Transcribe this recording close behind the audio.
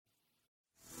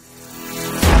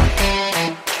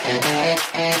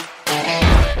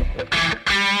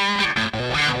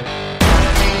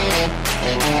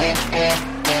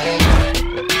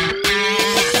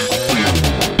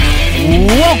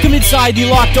Inside the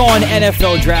Locked On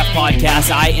NFL Draft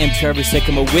Podcast. I am Trevor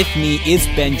Sikkema. With me is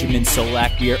Benjamin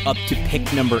Solak. We are up to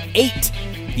pick number 8,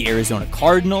 the Arizona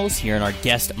Cardinals, here in our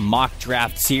guest mock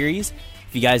draft series.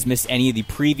 If you guys missed any of the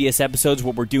previous episodes,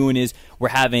 what we're doing is we're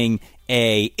having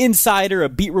a insider, a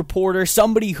beat reporter,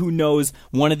 somebody who knows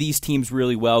one of these teams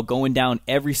really well, going down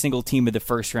every single team of the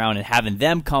first round and having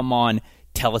them come on,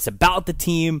 tell us about the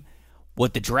team,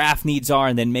 what the draft needs are,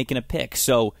 and then making a pick.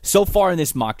 So far in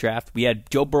this mock draft, we had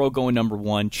Joe Burrow going number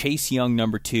 1, Chase Young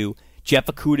number 2, Jeff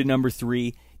Okudah number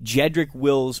 3, Jedrick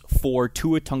Wills 4,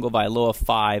 Tua Tagovailoa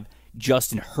 5,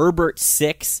 Justin Herbert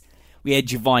 6. We had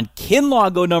Javon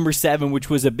Kinlaw go number 7, which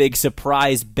was a big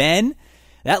surprise. Ben,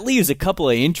 that leaves a couple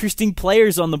of interesting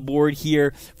players on the board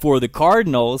here for the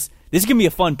Cardinals. This is going to be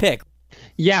a fun pick.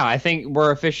 Yeah, I think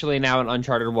we're officially now in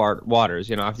uncharted waters.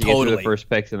 You know, after you get through the first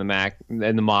picks in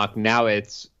the mock, now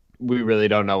we really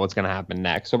don't know what's going to happen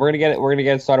next. So we're gonna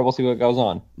get it started. We'll see what goes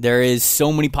on. There is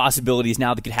so many possibilities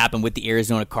now that could happen with the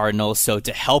Arizona Cardinals. So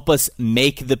to help us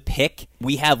make the pick,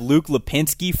 we have Luke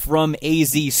Lipinski from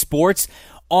AZ Sports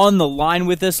on the line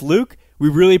with us. Luke, we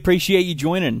really appreciate you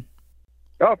joining.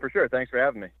 Oh, for sure. Thanks for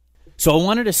having me. So I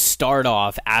wanted to start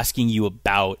off asking you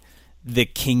about the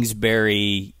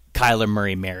Kingsbury Kyler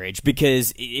Murray marriage,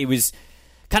 because it was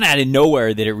kind of out of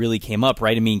nowhere that it really came up,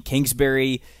 right? I mean,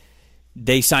 Kingsbury,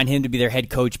 they signed him to be their head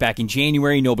coach back in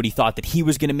January. Nobody thought that he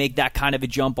was going to make that kind of a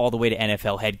jump all the way to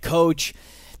NFL head coach.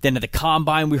 Then at the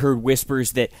Combine, we heard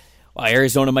whispers that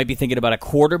Arizona might be thinking about a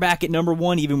quarterback at number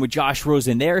 1, even with Josh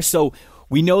Rosen there. So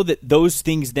we know that those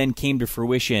things then came to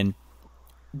fruition.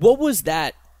 What was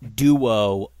that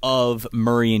duo of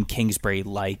Murray and Kingsbury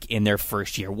like in their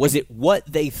first year? Was it what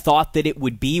they thought that it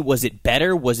would be? Was it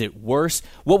better? Was it worse?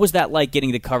 What was that like,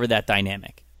 getting to cover that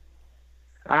dynamic?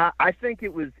 I think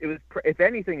it was if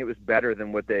anything, it was better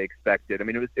than what they expected. I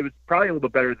mean, it was probably a little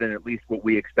bit better than at least what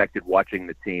we expected watching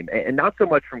the team, and not so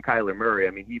much from Kyler Murray. I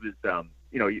mean, he was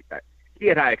he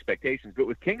had high expectations, but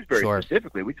with Kingsbury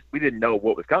specifically, we didn't know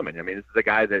what was coming. I mean, this is a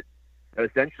guy that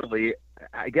essentially,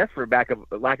 I guess for lack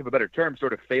of a better term,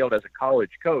 sort of failed as a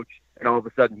college coach, and all of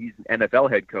a sudden he's an NFL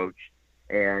head coach,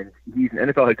 and he's an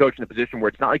NFL head coach in a position where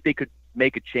it's not like they could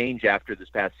make a change after this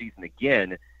past season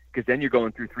again, because then you're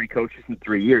going through 3 coaches in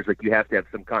 3 years. Like, you have to have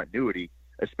some continuity,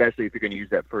 especially if you're going to use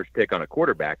that first pick on a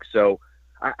quarterback. So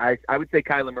I would say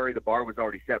Kyler Murray, the bar was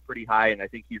already set pretty high, and I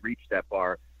think he reached that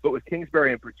bar. But with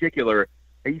Kingsbury in particular,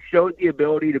 he showed the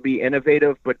ability to be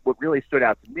innovative, but what really stood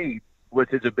out to me was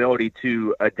his ability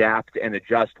to adapt and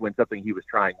adjust when something he was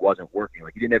trying wasn't working.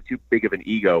 Like, he didn't have too big of an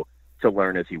ego to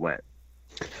learn as he went.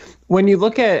 When you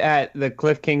look at the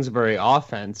Cliff Kingsbury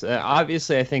offense,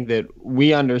 obviously I think that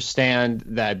we understand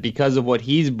that because of what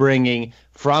he's bringing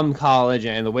from college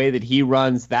and the way that he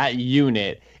runs that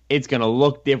unit, it's going to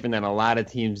look different than a lot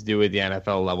of teams do at the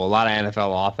NFL level, a lot of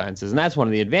NFL offenses, and that's one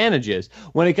of the advantages.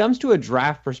 When it comes to a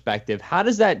draft perspective, how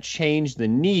does that change the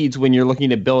needs when you're looking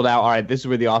to build out, all right, this is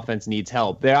where the offense needs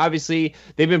help? They've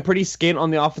been pretty skint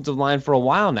on the offensive line for a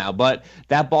while now, but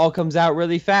that ball comes out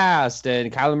really fast,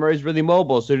 and Kyler Murray's really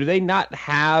mobile, so do they not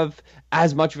have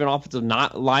as much of an offensive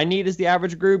line need as the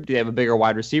average group? Do they have a bigger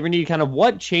wide receiver need? Kind of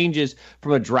what changes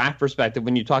from a draft perspective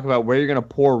when you talk about where you're going to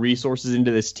pour resources into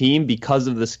this team because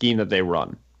of the scheme that they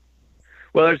run?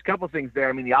 Well, there's a couple things there.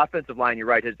 I mean, the offensive line, you're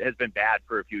right, has been bad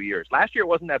for a few years. Last year it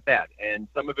wasn't that bad, and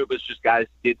some of it was just guys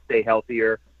did stay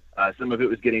healthier. Some of it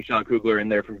was getting Sean Kugler in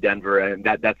there from Denver, and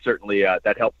that certainly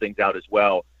that helped things out as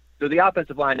well. So the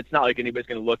offensive line, it's not like anybody's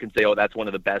going to look and say, oh, that's one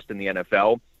of the best in the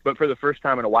NFL. But for the first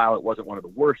time in a while, it wasn't one of the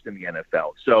worst in the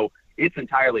NFL. So it's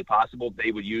entirely possible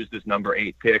they would use this number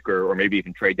 8 pick or maybe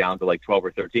even trade down to like 12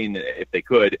 or 13 if they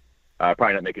could.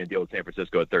 Probably not making a deal with San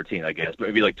Francisco at 13, I guess, but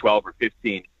maybe like 12 or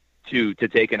 15 to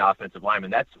take an offensive lineman.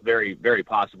 That's very, very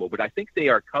possible. But I think they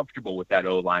are comfortable with that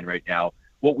O-line right now.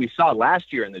 What we saw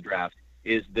last year in the draft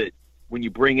is that when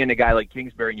you bring in a guy like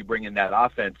Kingsbury and you bring in that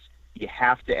offense, you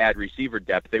have to add receiver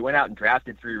depth. They went out and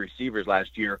drafted 3 receivers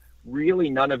last year. Really,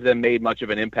 none of them made much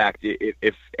of an impact,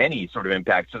 if any sort of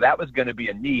impact. So that was going to be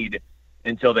a need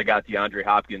until they got DeAndre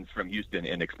Hopkins from Houston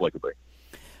inexplicably.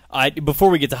 Before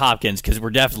we get to Hopkins, because we're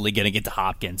definitely going to get to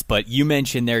Hopkins, but you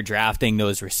mentioned they're drafting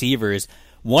those receivers.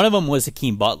 One of them was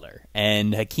Hakeem Butler,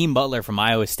 and Hakeem Butler from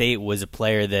Iowa State was a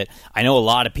player that I know a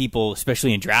lot of people,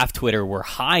 especially in draft Twitter, were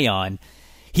high on.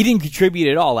 He didn't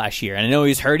contribute at all last year, and I know he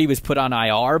was hurt. He was put on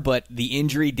IR, but the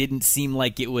injury didn't seem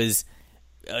like it was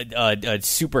a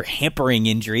super hampering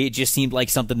injury. It just seemed like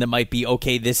something that might be,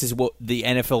 okay, this is what the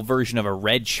NFL version of a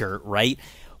red shirt, right?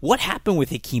 What happened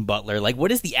with Hakeem Butler? Like,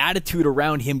 what is the attitude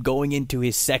around him going into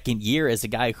his second year as a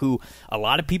guy who a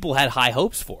lot of people had high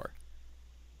hopes for?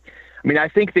 I mean, I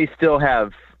think they still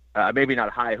have maybe not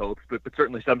high hopes, but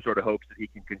certainly some sort of hopes that he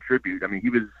can contribute. I mean, he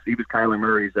was Kyler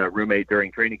Murray's roommate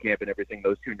during training camp and everything.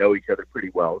 Those two know each other pretty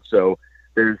well. So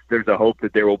there's a hope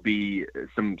that there will be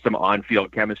some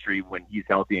on-field chemistry when he's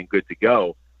healthy and good to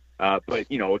go. But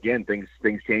again, things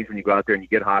change when you go out there and you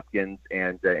get Hopkins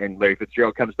and Larry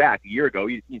Fitzgerald comes back. A year ago,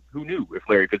 who knew if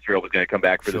Larry Fitzgerald was going to come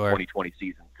back for the 2020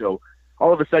 season? So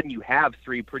all of a sudden, you have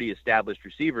three pretty established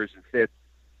receivers in Fitz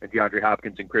and DeAndre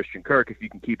Hopkins and Christian Kirk if you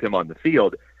can keep him on the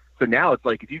field. So now it's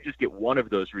like if you just get one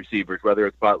of those receivers, whether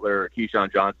it's Butler or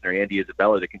Keyshawn Johnson or Andy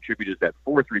Isabella, to contribute as that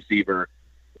fourth receiver,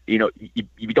 you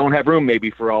don't have room maybe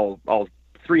for all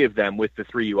three of them with the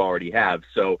three you already have.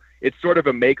 So it's sort of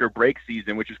a make or break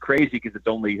season, which is crazy because it's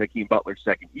only Hakeem Butler's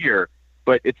second year.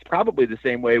 But it's probably the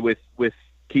same way with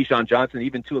Keyshawn Johnson,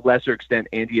 even to a lesser extent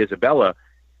Andy Isabella,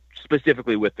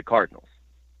 specifically with the Cardinals.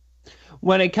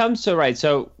 When it comes to,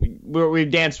 so we've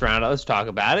danced around it. Let's talk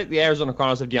about it. The Arizona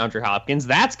Cardinals have DeAndre Hopkins.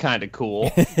 That's kind of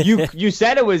cool. You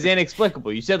said it was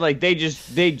inexplicable. You said they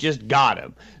just got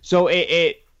him. So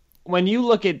when you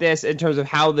look at this in terms of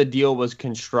how the deal was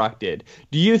constructed,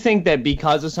 do you think that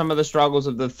because of some of the struggles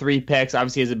of the three picks,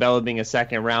 obviously Isabella being a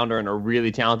second rounder and a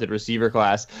really talented receiver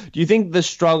class, do you think the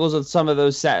struggles of some of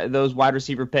those wide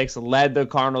receiver picks led the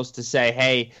Cardinals to say,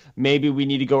 hey, maybe we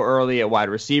need to go early at wide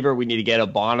receiver, we need to get a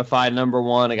bona fide number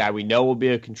one, a guy we know will be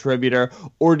a contributor?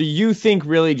 Or do you think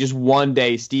really just one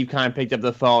day Steve Keim picked up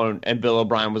the phone and Bill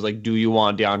O'Brien was like, do you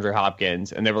want DeAndre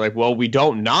Hopkins? And they were like, well, we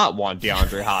don't not want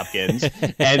DeAndre Hopkins.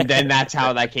 And then that's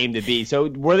how that came to be. So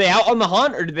were they out on the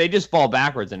hunt, or did they just fall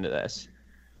backwards into this?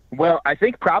 Well, I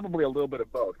think probably a little bit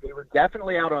of both. They were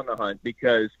definitely out on the hunt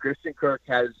because Christian Kirk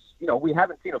has, we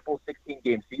haven't seen a full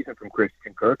 16-game season from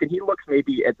Christian Kirk, and he looks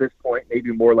maybe at this point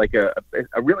maybe more like a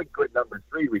really good number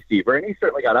 3 receiver, and he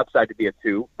certainly got upside to be a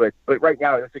 2, but right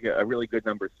now I think a really good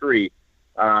number 3.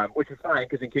 Which is fine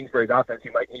because in Kingsbury's offense,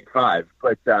 you might need 5.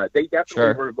 But they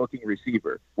definitely were looking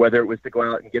receiver, whether it was to go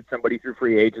out and get somebody through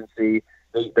free agency.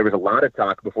 There was a lot of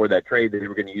talk before that trade that they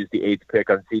were going to use the 8th pick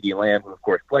on CeeDee Lamb, who, of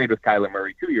course, played with Kyler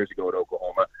Murray 2 years ago at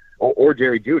Oklahoma, or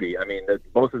Jerry Jeudy. I mean,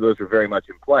 both of those were very much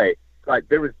in play. But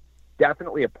there was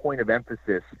definitely a point of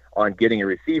emphasis on getting a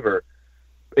receiver.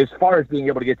 As far as being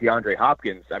able to get DeAndre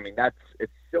Hopkins, I mean,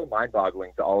 it's still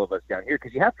mind-boggling to all of us down here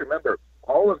because you have to remember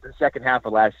all of the second half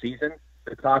of last season,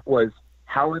 the talk was,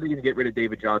 how are they going to get rid of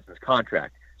David Johnson's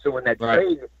contract? So when that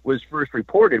trade was first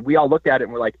reported, we all looked at it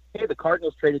and we're like, hey, the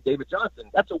Cardinals traded David Johnson.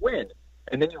 That's a win.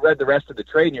 And then you read the rest of the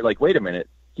trade and you're like, wait a minute,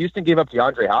 Houston gave up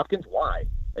DeAndre Hopkins? Why?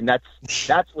 And that's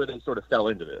where they sort of fell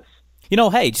into this.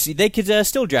 Hey, they could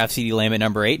still draft CeeDee Lamb at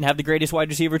number 8 and have the greatest wide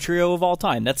receiver trio of all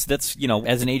time. That's as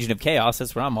an agent of chaos,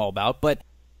 that's what I'm all about. But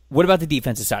what about the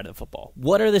defensive side of the football?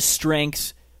 What are the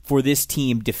strengths for this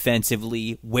team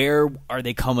defensively? Where are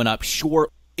they coming up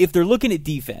short? If they're looking at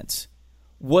defense,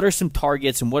 what are some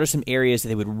targets and what are some areas that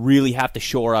they would really have to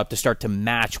shore up to start to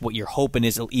match what you're hoping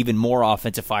is even more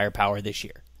offensive firepower this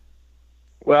year?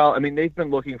 Well, I mean, they've been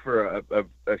looking for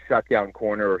a shutdown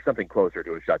corner or something closer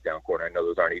to a shutdown corner. I know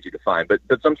those aren't easy to find, but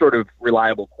some sort of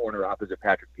reliable corner opposite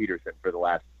Patrick Peterson for the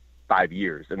last 5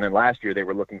 years. And then last year they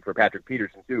were looking for Patrick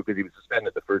Peterson, too, because he was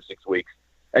suspended the first 6 weeks.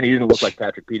 And he didn't look like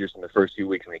Patrick Peterson the first 2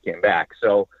 weeks when he came back.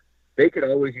 So they could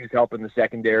always use help in the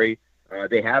secondary.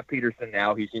 They have Peterson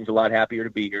now. He seems a lot happier to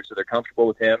be here, so they're comfortable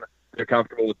with him. They're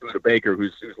comfortable with Budda Baker,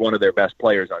 who's one of their best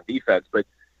players on defense. But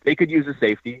they could use a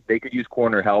safety. They could use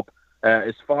corner help.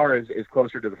 As far as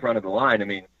closer to the front of the line, I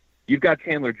mean, you've got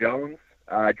Chandler Jones.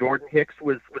 Jordan Hicks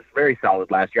was very solid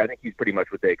last year. I think he's pretty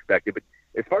much what they expected. But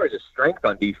as far as his strength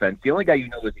on defense, the only guy you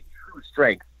know is a true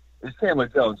strength is Chandler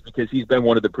Jones because he's been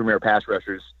one of the premier pass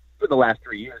rushers for the last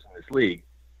 3 years in this league.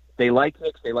 They like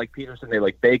Hicks, they like Peterson, they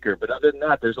like Baker, but other than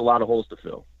that, there's a lot of holes to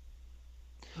fill.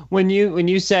 When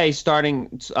you say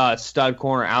starting stud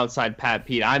corner outside Pat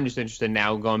Pete, I'm just interested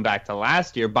now going back to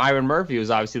last year. Byron Murphy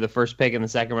was obviously the first pick in the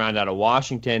second round out of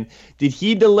Washington. Did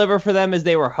he deliver for them as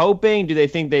they were hoping? Do they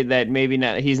think that maybe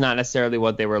he's not necessarily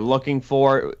what they were looking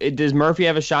for? Does Murphy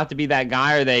have a shot to be that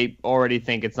guy, or they already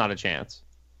think it's not a chance?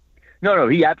 No,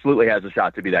 he absolutely has a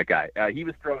shot to be that guy. He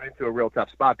was thrown into a real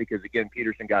tough spot because, again,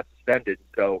 Peterson got suspended.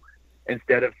 So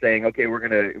instead of saying, okay, we're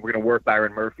gonna work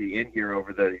Byron Murphy in here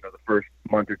over the first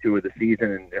month or two of the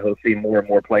season, and he'll see more and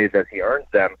more plays as he earns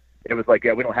them, it was like,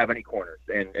 yeah, we don't have any corners,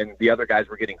 and the other guys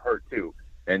were getting hurt too,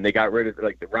 and they got rid of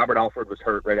Robert Alford was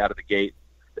hurt right out of the gate.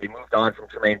 They moved on from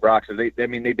Tremaine Brock, so they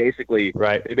basically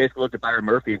looked at Byron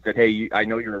Murphy and said, hey, I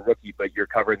know you're a rookie, but you're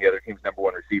covering the other team's number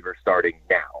 1 receiver starting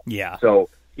now. Yeah. So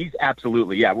he's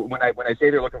absolutely, when I say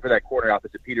they're looking for that corner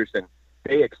opposite Peterson,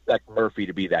 they expect Murphy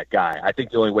to be that guy. I think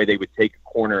the only way they would take a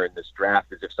corner in this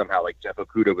draft is if somehow like Jeff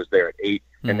Okudah was there at 8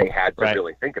 and they had to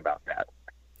really think about that.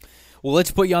 Well,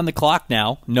 let's put you on the clock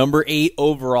now. Number 8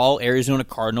 overall, Arizona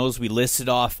Cardinals. We listed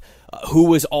off who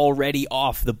was already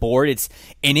off the board. It's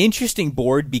an interesting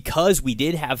board because we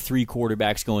did have 3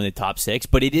 quarterbacks go in the top 6,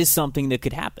 but it is something that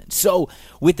could happen. So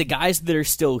with the guys that are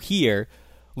still here,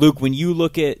 Luke, when you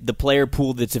look at the player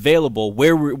pool that's available,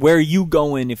 where are you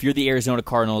going if you're the Arizona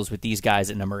Cardinals with these guys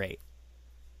at number 8?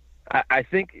 I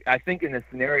think in a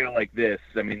scenario like this,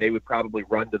 I mean, they would probably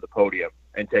run to the podium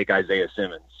and take Isaiah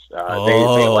Simmons. They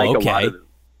like okay. a lot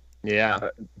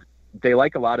of they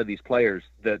like a lot of these players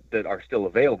that are still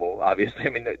available. Obviously, I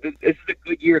mean, this is a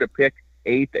good year to pick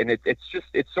 8th, and it's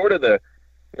sort of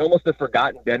almost the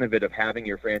forgotten benefit of having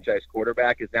your franchise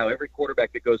quarterback is now every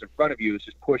quarterback that goes in front of you is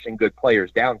just pushing good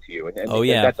players down to you, and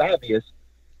that's obvious.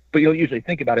 But you don't usually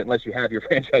think about it unless you have your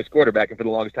franchise quarterback, and for the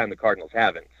longest time, the Cardinals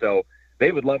haven't. So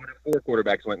they would love it if 4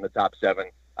 quarterbacks went in the top 7.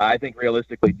 I think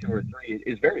realistically 2 or 3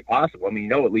 is very possible. I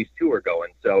mean, at least 2 are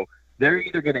going. So they're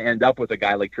either going to end up with a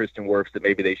guy like Tristan Wirfs that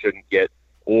maybe they shouldn't get,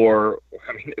 or,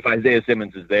 I mean, if Isaiah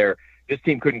Simmons is there, this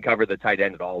team couldn't cover the tight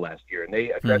end at all last year. And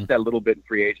they addressed that a little bit in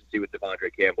free agency with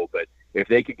Devondre Campbell. But if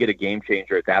they could get a game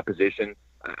changer at that position,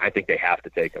 I think they have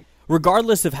to take him.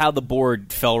 Regardless of how the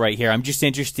board fell right here, I'm just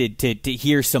interested to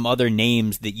hear some other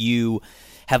names that you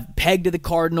have pegged to the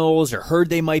Cardinals or heard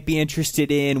they might be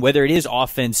interested in, whether it is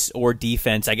offense or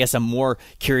defense. I guess I'm more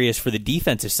curious for the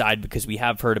defensive side because we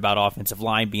have heard about offensive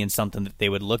line being something that they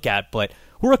would look at, but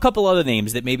who are a couple other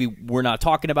names that maybe we're not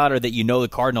talking about or that the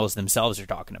Cardinals themselves are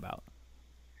talking about?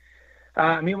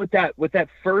 I mean, with that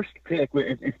first pick,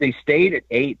 if they stayed at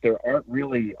 8, there aren't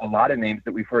really a lot of names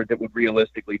that we've heard that would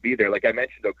realistically be there. Like I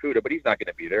mentioned Okudah, but he's not going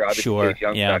to be there. Obviously, sure. Chase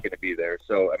Young's not going to be there.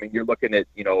 So, I mean, you're looking at,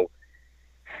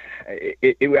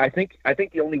 I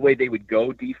think the only way they would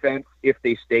go defense if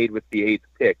they stayed with the 8th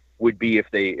pick would be if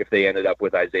they ended up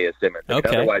with Isaiah Simmons. I mean,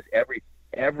 otherwise,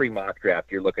 every mock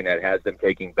draft you're looking at has them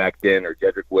taking Becton or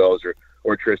Jedrick Wills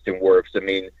or Tristan Wirfs. I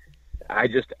mean,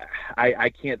 I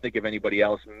can't think of anybody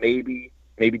else. Maybe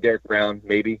Derek Brown.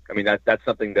 Maybe. I mean, that's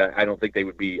something that I don't think they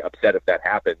would be upset if that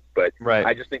happened. But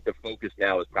I just think the focus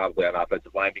now is probably on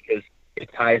offensive line because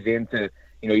it ties into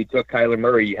you took Kyler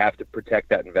Murray. You have to protect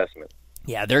that investment.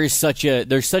 Yeah, there's such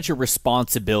a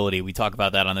responsibility. We talk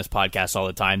about that on this podcast all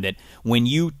the time, that when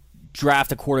you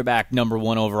draft a quarterback number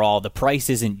 1 overall, the price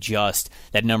isn't just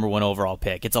that number 1 overall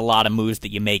pick. It's a lot of moves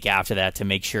that you make after that to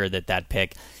make sure that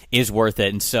pick is worth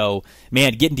it. And so,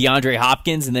 man, getting DeAndre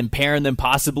Hopkins and then pairing them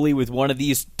possibly with one of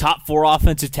these top 4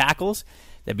 offensive tackles,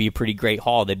 that'd be a pretty great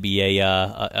haul. That'd be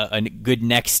a good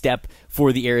next step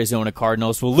for the Arizona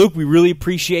Cardinals. Well, Luke, we really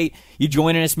appreciate you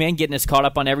joining us, man, getting us caught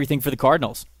up on everything for the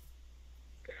Cardinals.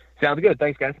 Sounds good.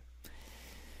 Thanks, guys.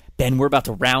 Ben, we're about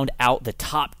to round out the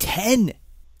top 10.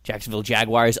 Jacksonville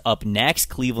Jaguars up next,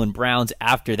 Cleveland Browns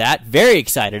after that. Very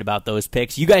excited about those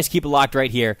picks. You guys keep it locked right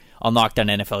here on Locked On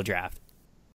NFL Draft.